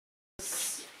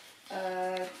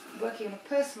working on a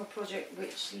personal project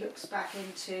which looks back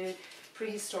into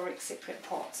prehistoric Cypriot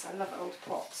pots. I love old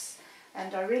pots,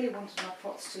 and I really wanted my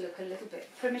pots to look a little bit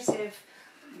primitive,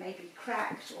 maybe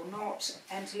cracked or not,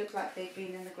 and to look like they'd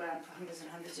been in the ground for hundreds and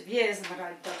hundreds of years, and that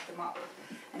I'd dug them up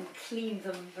and cleaned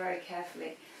them very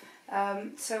carefully.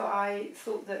 So I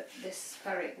thought that this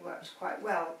ferric worked quite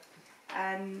well,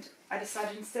 and I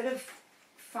decided instead of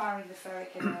firing the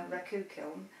ferric in a Raku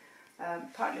kiln,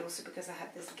 partly also because I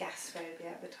had this gas phobia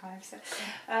at the time, so,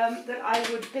 that I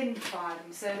would bin fire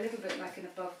them, so a little bit like an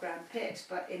above ground pit,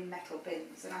 but in metal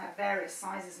bins, and I have various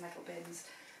sizes of metal bins.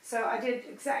 So I did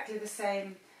exactly the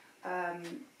same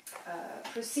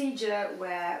procedure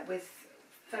where with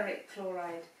ferric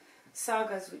chloride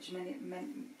sagas, which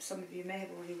some of you may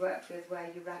have already worked with, where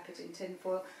you wrap it in tin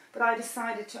foil, but I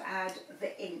decided to add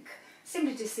the ink,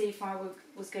 simply to see if I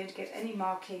was going to get any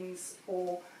markings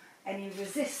or any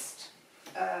resist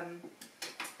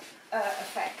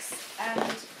effects. And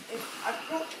I've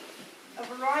got a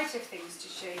variety of things to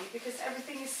show you because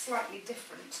everything is slightly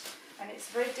different, and it's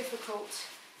very difficult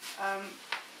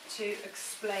to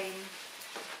explain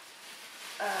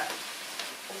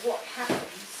what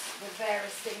happens with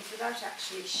various things without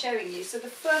actually showing you. So the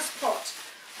first pot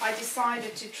I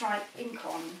decided to try ink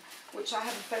on, which I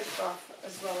have a photograph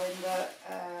as well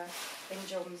in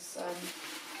John's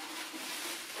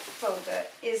folder,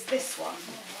 is this one.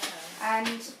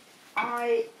 And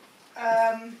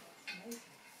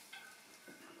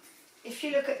if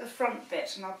you look at the front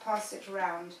bit, and I'll pass it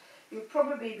around, you'll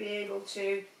probably be able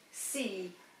to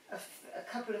see a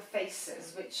couple of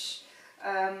faces, which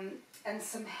and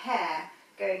some hair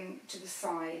going to the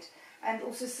side, and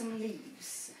also some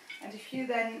leaves. And if you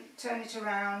then turn it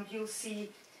around, you'll see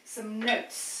some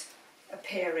notes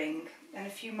appearing and a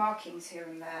few markings here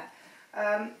and there.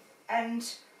 And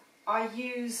I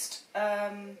used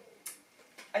a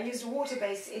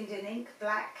water-based Indian ink,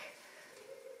 black.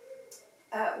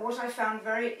 What I found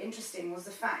very interesting was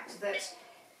the fact that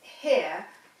here,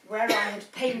 where I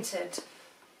had painted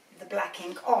the black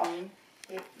ink on,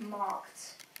 it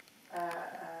marked, I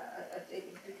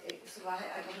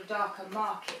got a darker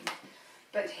marking.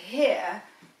 But here,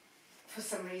 for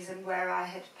some reason, where I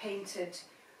had painted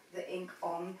the ink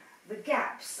on, the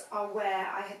gaps are where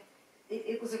I had,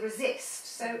 it was a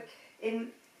resist. So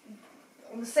on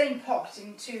the same pot,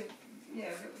 in two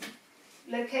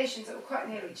locations that were quite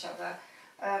near each other,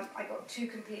 I got two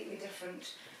completely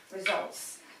different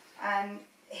results. And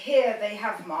here they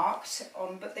have marked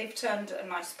on, but they've turned a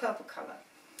nice purple colour.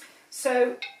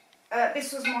 So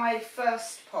this was my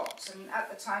first pot, and at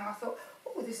the time I thought,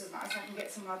 oh, this is nice, I can get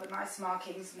some other nice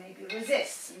markings, maybe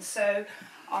resists. And so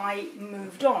I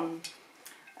moved on.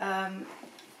 And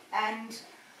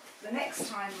the next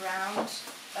time round,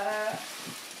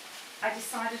 I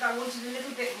decided I wanted a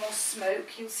little bit more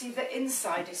smoke. You'll see the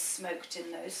inside is smoked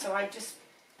in those, so I just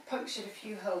punctured a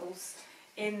few holes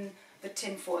in the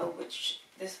tin foil which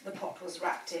the pot was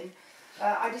wrapped in.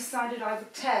 I decided I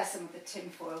would tear some of the tin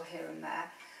foil here and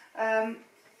there.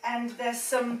 And there's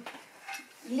some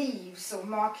leaves or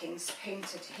markings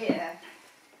painted here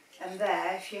and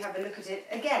there. If you have a look at it,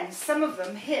 again, some of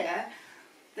them here,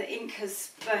 the ink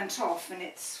has burnt off and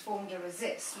it's formed a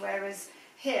resist, whereas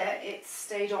here it's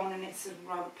stayed on and it's a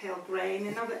rather pale grey, and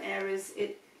in other areas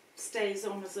it stays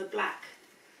on as a black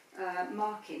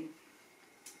marking.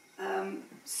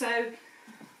 So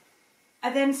I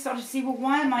then started to see, well,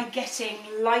 why am I getting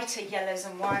lighter yellows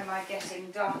and why am I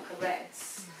getting darker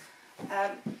reds?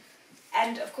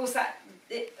 And of course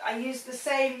I used the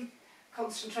same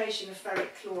concentration of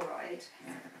ferric chloride,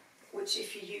 which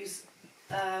if you use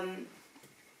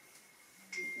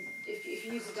if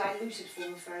you use a diluted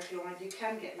form of ferric chloride, you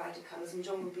can get lighter colours, and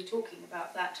John will be talking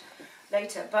about that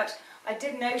later. But I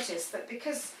did notice that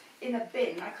because in a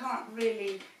bin I can't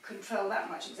really control that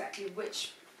much exactly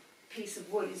which piece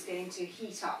of wood is going to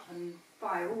heat up and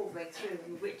fire all the way through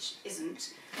and which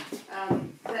isn't,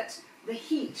 that the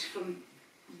heat from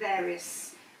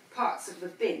various parts of the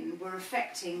bin were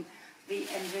affecting the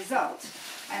end result.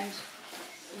 And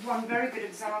one very good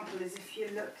example is if you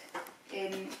look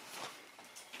in,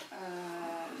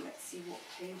 let's see, what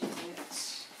page is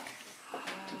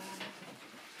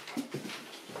it?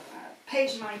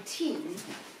 Page 19.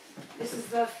 This is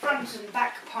the front and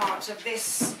back part of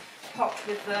this pot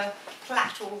with the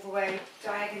plait all the way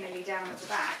diagonally down at the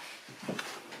back.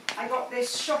 I got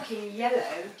this shocking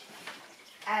yellow,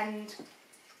 and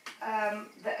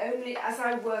as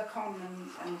I work on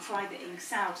and try the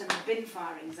inks out and the bin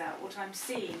firings out, what I'm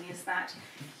seeing is that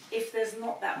if there's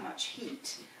not that much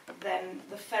heat, then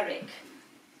the ferric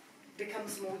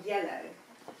becomes more yellow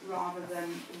rather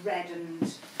than red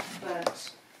and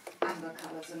burnt amber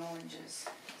colours and oranges.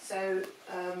 So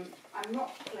I'm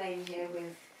not playing here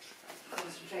with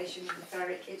concentration with the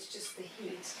ferric, it's just the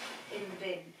heat in the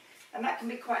bin. And that can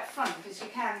be quite fun because you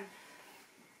can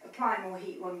apply more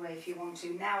heat one way if you want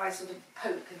to. Now I sort of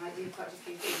poke and I do quite a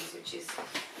few things, which is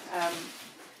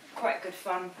quite good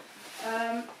fun.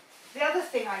 The other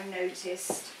thing I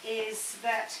noticed is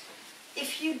that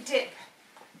if you dip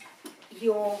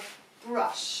your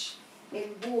brush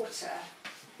in water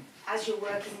as you're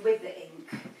working with the ink,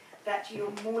 that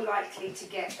you're more likely to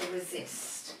get a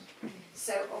resist.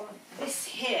 So on this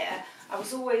here, I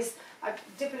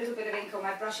dip a little bit of ink on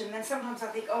my brush, and then sometimes I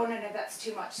think, oh no, that's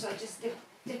too much, so I just dip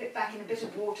it back in a bit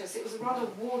of water. So it was a rather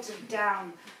watered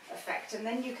down effect, and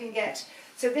then you can get,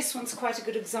 so this one's quite a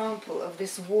good example of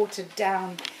this watered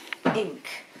down ink.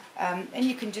 And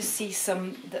you can just see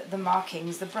some, the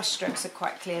markings, the brush strokes are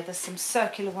quite clear. There's some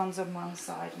circular ones on one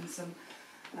side and some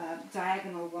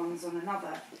diagonal ones on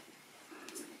another.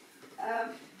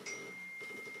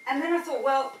 And then I thought,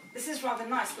 well, this is rather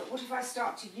nice, but what if I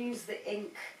start to use the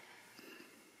ink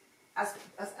as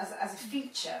a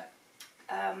feature?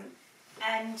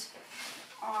 And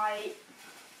I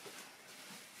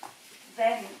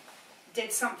then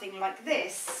did something like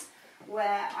this,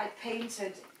 where I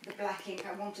painted the black ink.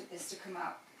 I wanted this to come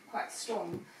out quite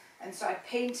strong, and so I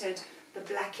painted the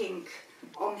black ink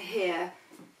on here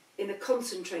in a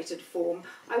concentrated form.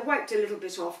 I wiped a little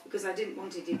bit off because I didn't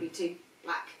want it to be too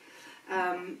black.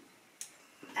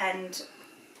 And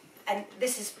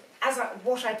this is,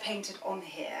 what I painted on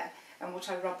here and what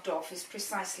I rubbed off is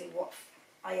precisely what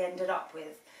I ended up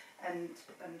with, and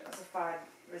as a final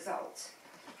result.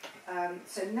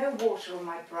 So no water on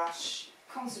my brush,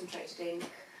 concentrated ink.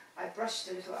 I brushed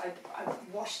a little, I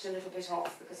washed a little bit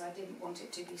off because I didn't want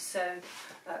it to be so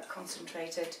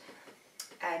concentrated,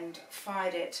 and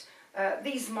fired it.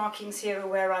 These markings here are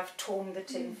where I've torn the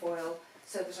tin foil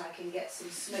so that I can get some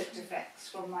smoked effects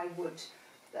from my wood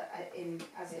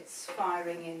as it's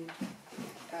firing in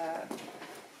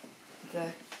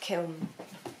the kiln.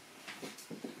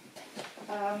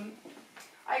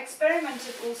 I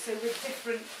experimented also with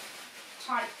different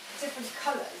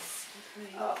colours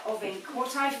of ink.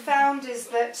 What I found is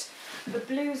that the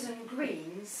blues and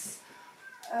greens,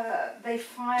 they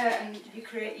fire and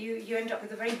you end up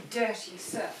with a very dirty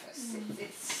surface.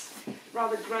 It's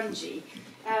rather grungy.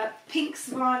 Pinks,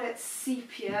 violets,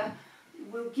 sepia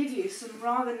will give you some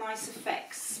rather nice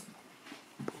effects.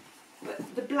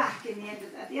 But the black at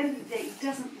the end of the day, it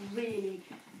doesn't really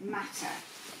matter,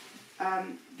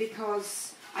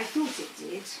 because I thought it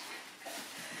did.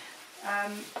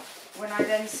 When I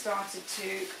then started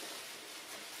to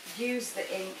use the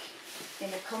ink in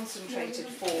a concentrated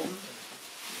form,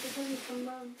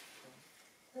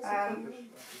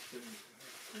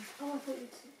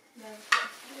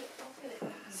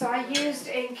 so I used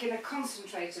ink in a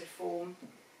concentrated form,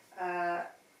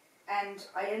 and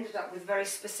I ended up with very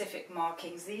specific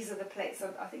markings. These are the plates,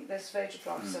 I think there's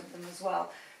photographs of them as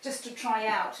well, just to try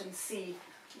out and see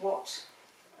what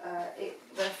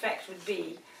the effect would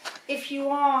be. If you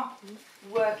are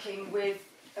working with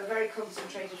a very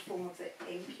concentrated form of the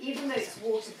ink, even though it's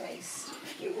water-based,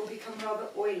 it will become rather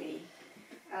oily.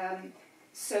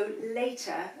 So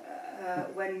later,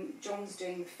 when John's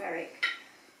doing the ferric,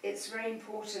 it's very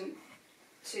important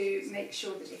to make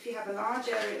sure that if you have a large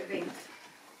area of ink,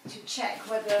 to check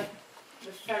whether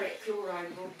the ferric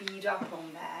chloride will bead up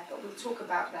on there, but we'll talk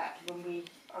about that when we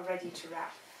are ready to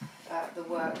wrap the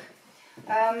work.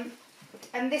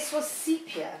 And this was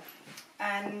sepia,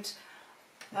 and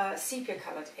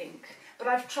sepia-coloured ink. But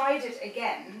I've tried it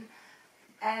again,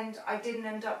 and I didn't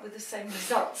end up with the same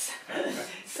results.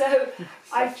 So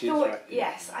I thought,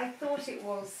 yes, I thought it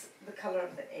was the colour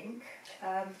of the ink.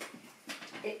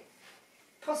 It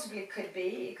possibly could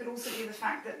be. It could also be the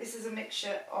fact that this is a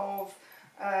mixture of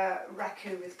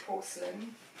Raku with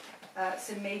porcelain.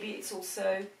 So maybe it's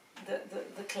also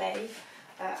the clay.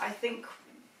 I think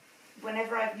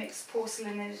whenever I've mixed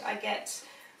porcelain in it, I get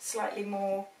slightly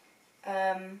more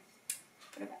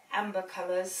amber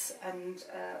colours, and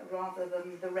rather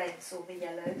than the reds or the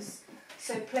yellows.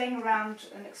 So playing around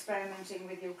and experimenting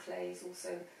with your clay is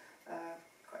also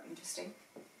quite interesting.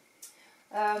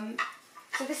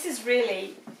 So this is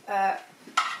really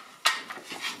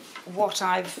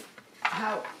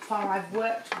how far I've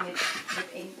worked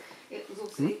with ink. It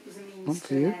was a means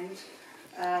to an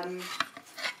end.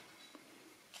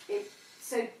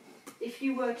 So if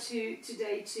you were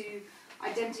today to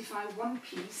identify one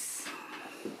piece,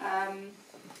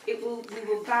 we will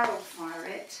barrel fire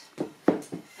it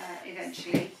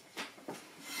eventually.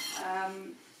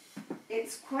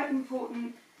 It's quite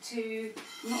important to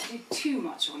not do too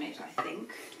much on it, I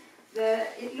think.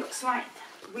 it looks like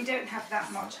we don't have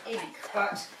that much ink,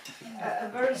 but a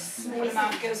very small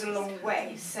amount goes a long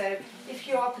way. So if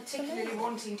you are particularly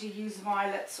wanting to use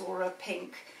violets or a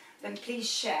pink, then please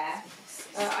share.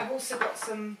 I've also got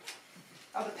some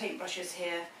other paintbrushes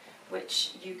here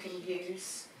which you can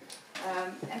use.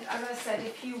 And as I said,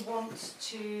 if you want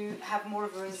to have more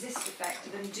of a resist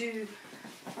effect, then do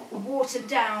water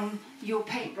down your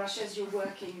paintbrush as you're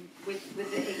working with the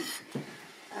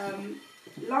ink.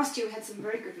 Last year we had some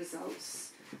very good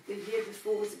results. The year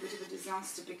before was a bit of a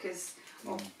disaster because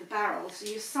of the barrel. So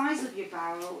your size of your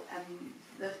barrel and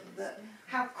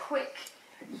how quick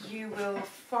you will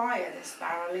fire this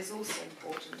barrel is also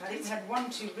important. I think we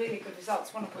had 2 really good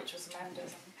results, one of which was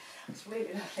Amanda's. It's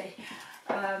really lovely.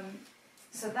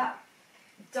 So that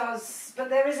does, but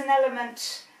there is an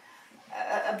element,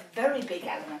 a very big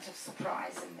element of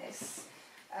surprise in this.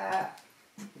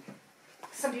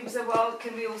 Some people say, well,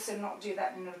 can we also not do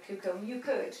that in a Raku kiln? You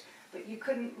could, but you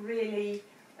couldn't really,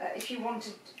 if you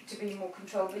wanted to be more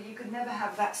controlled, but you could never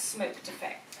have that smoked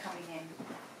effect coming in,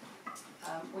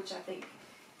 which I think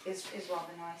is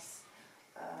rather nice.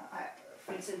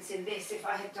 For instance, in this, if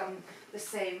I had done the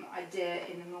same idea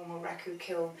in a normal Raku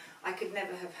kiln, I could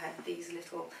never have had these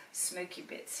little smoky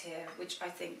bits here, which I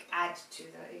think add to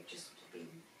the, it just would have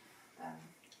been,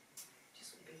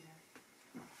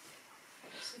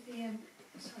 So the,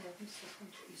 sorry, I've missed the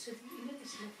country. So you know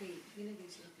this lovely,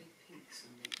 these lovely pinks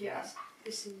on it. yeah.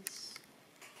 This is.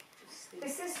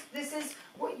 This is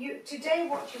what you, today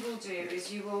what you will do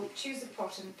is you will choose a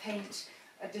pot and paint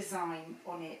a design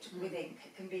on it with ink.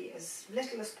 It can be as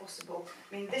little as possible.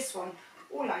 I mean, this one,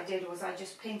 all I did was I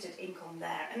just painted ink on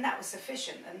there, and that was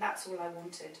sufficient, and that's all I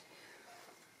wanted.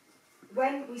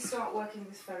 When we start working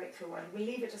with ferric chloride, we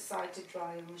leave it aside to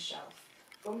dry on the shelf.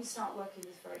 When we start working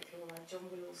with ferric chloride, John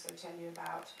will also tell you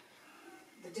about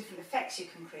the different effects you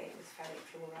can create with ferric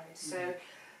chloride. So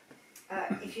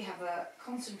if you have a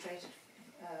concentrated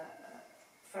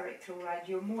ferric chloride,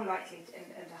 you're more likely,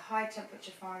 at a high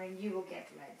temperature firing, you will get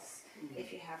reds.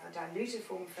 If you have a diluted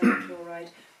form of ferric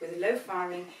chloride with a low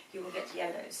firing, you will get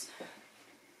yellows.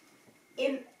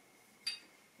 In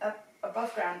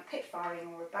above ground pit firing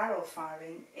or a barrel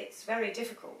firing, it's very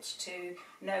difficult to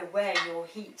know where your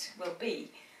heat will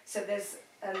be. So there's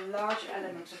a large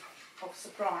element of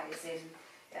surprise in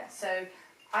there. So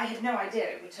I had no idea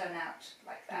it would turn out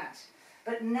like that.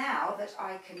 But now that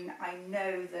I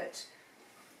know that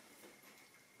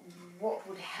what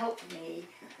would help me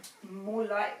more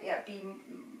likely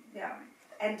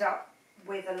end up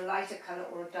with a lighter colour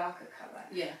or a darker colour,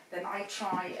 then I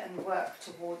try and work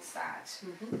towards that.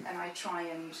 And I try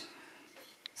and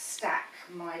stack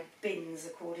my bins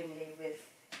accordingly with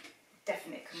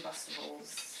definite combustibles,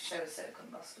 so-so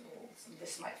combustibles, and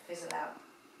this might fizzle out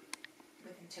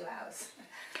within 2 hours.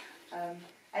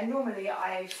 And normally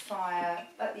I fire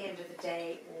at the end of the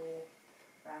day or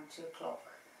around 2 o'clock,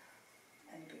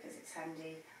 and because it's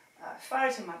handy. Fire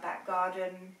it in my back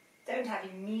garden. Don't have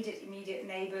immediate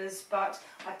neighbours, but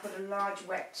I put a large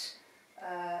wet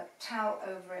towel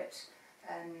over it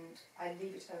and I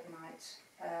leave it overnight.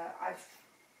 I've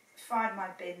fired my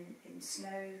bin in snow,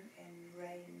 in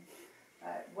rain.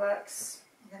 It works.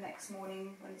 The next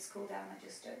morning when it's cooled down, I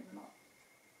just open them up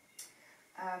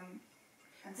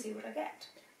and see what I get.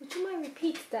 Would you mind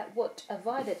repeat that, what a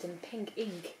violet and pink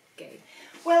ink gave?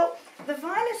 Well, the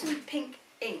violet and pink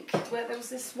ink, where there was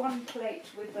this one plate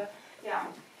with the,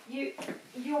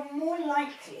 you're more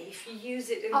likely if you use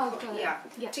it in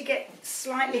to get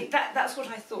slightly, that's what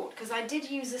I thought, because I did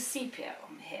use a sepia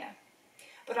on here,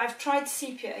 but I've tried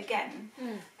sepia again,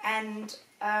 and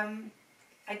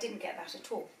I didn't get that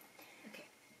at all. Okay.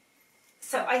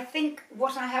 So I think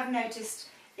what I have noticed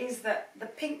is that the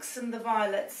pinks and the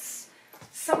violets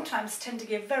sometimes tend to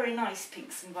give very nice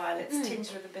pinks and violets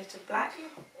tinged with a bit of black,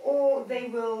 or they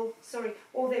will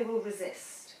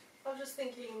resist. I was just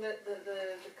thinking that the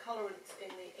colourant in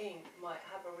the ink might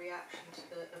have a reaction to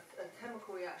a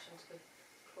chemical reaction to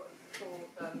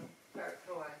the ferric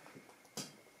chloride.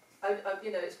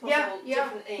 You know, it's possible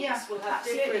different inks will have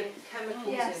different chemicals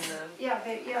in them. You're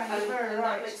very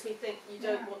right. That makes me think you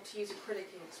don't want to use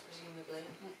acrylic inks, presumably.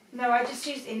 No, I just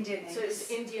use Indian inks. So it's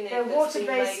Indian ink. They're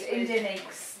water-based Indian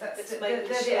inks. It's made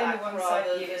with the only ones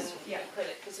rather I've used. than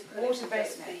acrylic.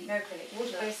 Water-based, no acrylic.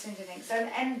 Water-based Indian inks,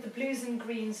 and the blues and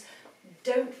greens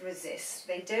don't resist.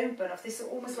 They don't burn off. This is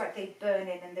almost like they burn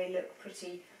in and they look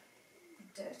pretty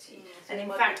dirty. So and in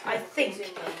fact, I think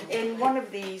in one of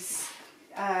these.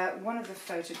 One of the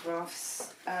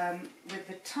photographs with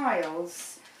the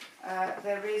tiles,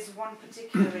 there is one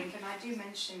particular ink, and I do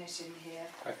mention it in here.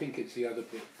 I think it's the other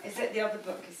book. Is it the other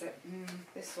book? Is it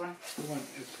this one? The one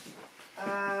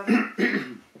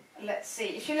is, Let's see.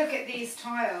 If you look at these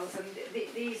tiles and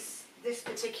this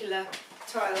particular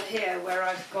tile here, where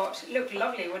I've got, it looked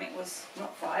lovely when it was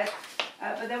not fired,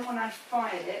 but then when I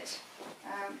fired it, I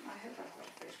hope I've got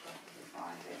a photograph of the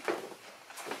fired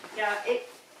it. Yeah,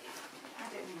 I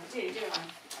don't think I do I?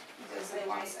 There's a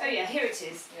nice, oh yeah, here it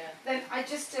is. Yeah. Then I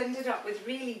just ended up with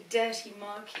really dirty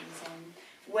markings on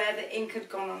where the ink had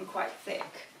gone on quite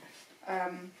thick.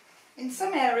 In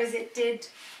some areas it did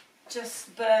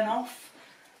just burn off,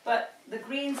 but the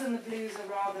greens and the blues are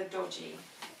rather dodgy,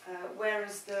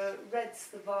 whereas the reds,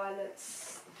 the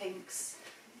violets, the pinks,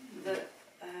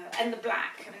 and the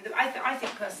black. I mean, I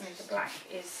think personally the black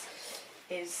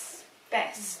is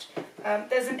best.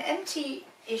 There's an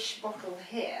empty-ish bottle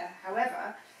here.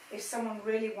 However, if someone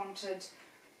really wanted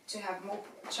to have more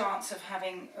chance of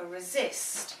having a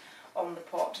resist on the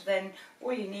pot, then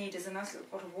all you need is a nice little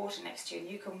pot of water next to you, and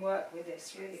you can work with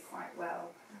this really quite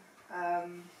well.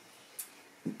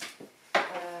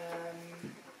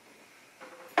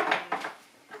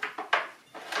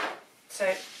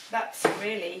 So that's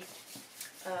really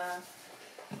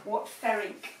what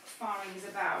Ferrink Firing is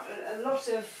about. A lot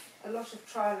of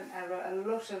trial and error, a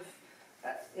lot of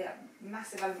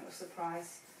massive element of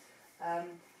surprise.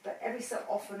 But every so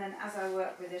often, and as I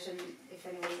work with it, and if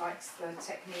anyone likes the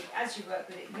technique, as you work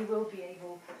with it, you will be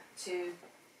able to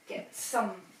get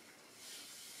some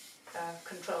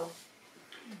control.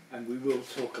 and we will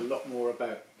talk a lot more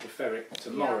about the ferric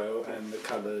tomorrow and the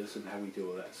colours and how we do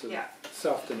all that. So this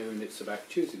afternoon it's about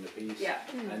choosing the piece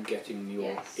and getting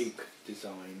your ink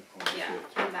design onto it.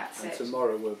 And that's and it.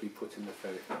 tomorrow we'll be putting the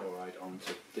ferric chloride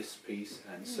onto this piece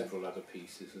and several other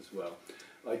pieces as well.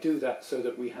 I do that so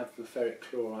that we have the ferric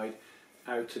chloride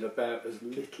out at about as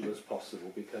little as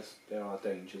possible, because there are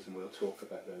dangers, and we'll talk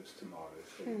about those tomorrow.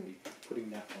 So we'll be putting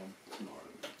that on tomorrow.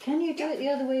 Can you do it the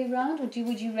other way around, or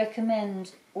would you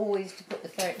recommend always to put the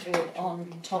ferric fluid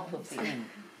on top of the ink?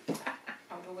 I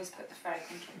would always put the ferric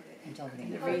on top of it. On top of the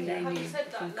ink. Having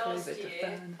said that, last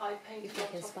year I painted on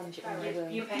top of the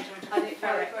ferric. You painted on top And of it the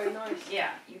very, ferric. very nice. Yeah,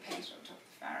 you painted on top of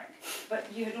the ferric.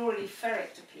 But you had already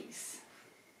ferricked a piece,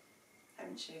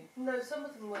 hadn't you? No, some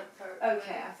of them weren't ferric.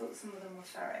 Okay, I thought some of them were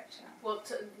ferricked. Yeah. Well,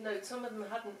 no, some of them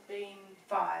hadn't been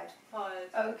Fired. fired.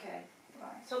 Okay,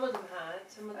 right. Some of them had,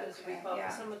 some of those Okay, were fired, yeah.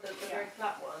 but some of the very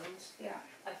flat ones, Yeah.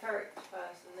 I ferricked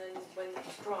first, and then when it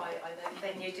was dry, I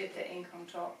Then you did the ink on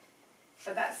top.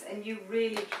 But that's, and you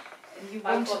really, and you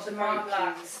I've wanted got the a very black-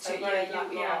 markings a to, very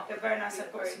black mark. they're very nice.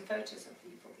 I've got Very- some photos of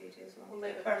you probably do as well. We'll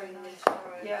make a Very very nice. nice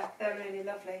tomorrow. Yeah, they're really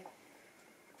lovely.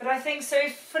 But I think so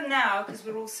for now, because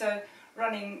we're also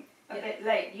running a bit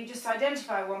late, you just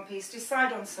identify one piece,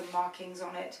 decide on some markings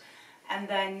on it, and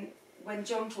then when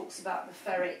John talks about the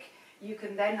ferric, you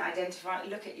can then identify,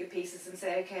 look at your pieces and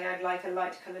say, okay, I'd like a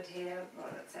light coloured here,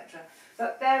 etc.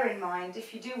 But bear in mind,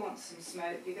 if you do want some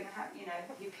smoke, you're going to have,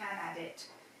 you can add it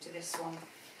to this one.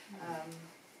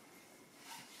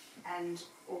 And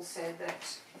also that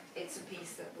it's a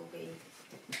piece that will be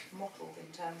mottled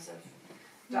in terms of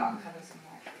dark colours and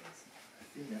light colours.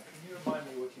 Athena, can you remind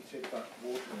me what you said about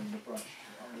watering the brush?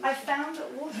 I found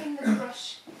that watering the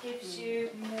brush gives you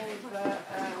more of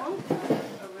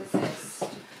a resist,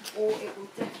 or it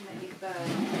will definitely burn.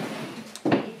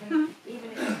 Even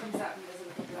if it comes out and there's a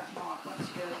little black mark, once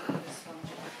you go over with a sponge,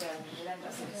 it will burn. You'll end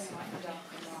up with a slightly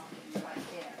darker mark right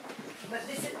here. But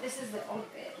this is the odd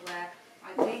bit.